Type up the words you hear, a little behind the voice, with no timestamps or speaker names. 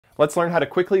Let's learn how to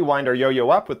quickly wind our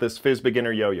yo-yo up with this Fizz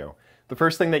Beginner yo-yo. The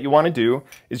first thing that you want to do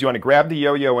is you want to grab the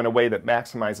yo-yo in a way that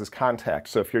maximizes contact.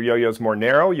 So if your yo-yo is more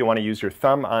narrow, you want to use your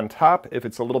thumb on top. If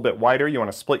it's a little bit wider, you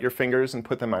want to split your fingers and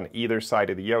put them on either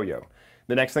side of the yo-yo.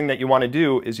 The next thing that you want to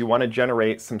do is you want to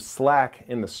generate some slack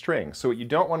in the string. So what you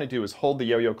don't want to do is hold the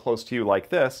yo-yo close to you like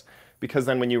this, because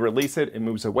then when you release it, it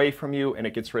moves away from you and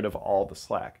it gets rid of all the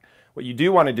slack. What you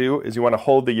do want to do is you want to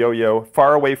hold the yo-yo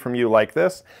far away from you like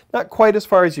this, not quite as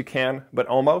far as you can, but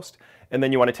almost, and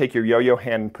then you want to take your yo-yo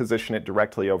hand and position it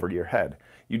directly over your head.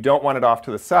 You don't want it off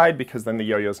to the side because then the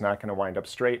yo-yo is not going to wind up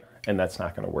straight, and that's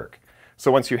not going to work.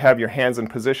 So once you have your hands in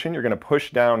position, you're going to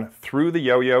push down through the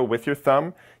yo-yo with your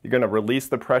thumb. You're going to release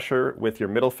the pressure with your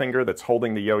middle finger that's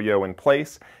holding the yo-yo in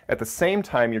place. At the same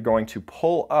time, you're going to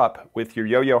pull up with your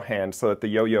yo-yo hand so that the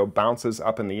yo-yo bounces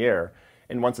up in the air.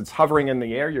 And once it's hovering in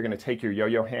the air, you're going to take your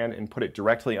yo-yo hand and put it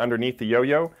directly underneath the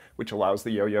yo-yo, which allows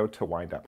the yo-yo to wind up.